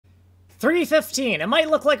315. It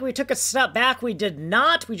might look like we took a step back. We did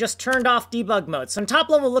not. We just turned off debug mode. So in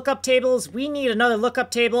top-level lookup tables, we need another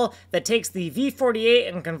lookup table that takes the V48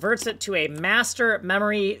 and converts it to a master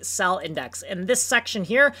memory cell index in this section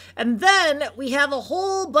here. And then we have a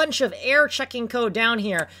whole bunch of error checking code down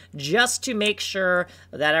here just to make sure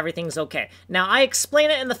that everything's okay. Now, I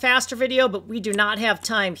explain it in the faster video, but we do not have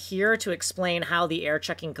time here to explain how the error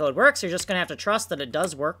checking code works. You're just going to have to trust that it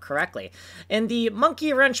does work correctly. In the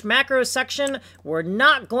monkey wrench macros section, we're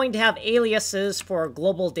not going to have aliases for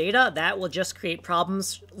global data. That will just create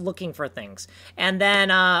problems looking for things. And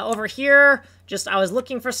then over here, I was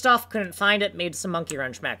looking for stuff, couldn't find it, made some monkey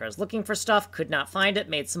wrench macros. Looking for stuff, could not find it,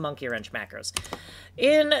 made some monkey wrench macros.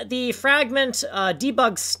 In the fragment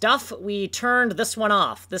debug stuff, we turned this one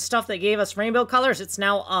off. This stuff that gave us rainbow colors, it's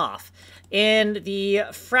now off. In the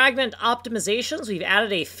fragment optimizations, we've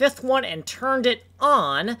added a fifth one and turned it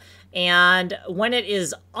on. And when it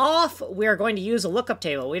is off, we're going to use a lookup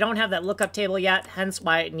table. We don't have that lookup table yet, hence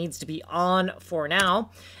why it needs to be on for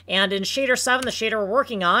now. And in shader 7, the shader we're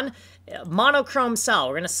working on, monochrome cell.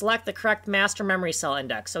 We're going to select the correct master memory cell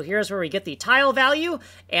index. So here's where we get the tile value,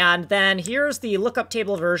 and then here's the lookup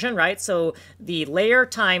table version, right? So the layer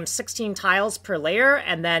times 16 tiles per layer,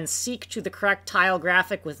 and then seek to the correct tile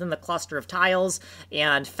graphic within the cluster of tiles,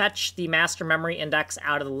 and fetch the master memory index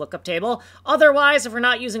out of the lookup table. Otherwise, if we're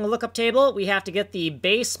not using a lookup table, we have to get the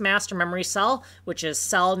base master memory cell, which is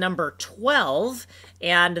cell number 12,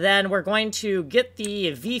 and then we're going to get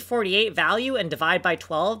the V48 value and divide by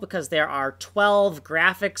 12 because there are 12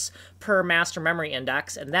 graphics per master memory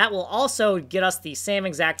index, and that will also get us the same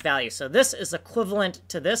exact value. So this is equivalent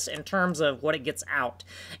to this in terms of what it gets out.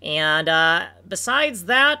 And besides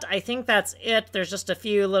that, I think that's it. There's just a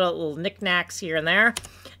few little knickknacks here and there,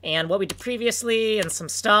 and what we did previously, and some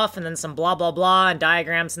stuff, and then some blah, blah, blah, and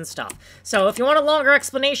diagrams and stuff. So if you want a longer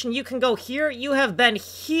explanation, you can go here. You have been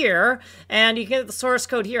here, and you can get the source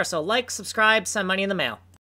code here. So like, subscribe, send money in the mail.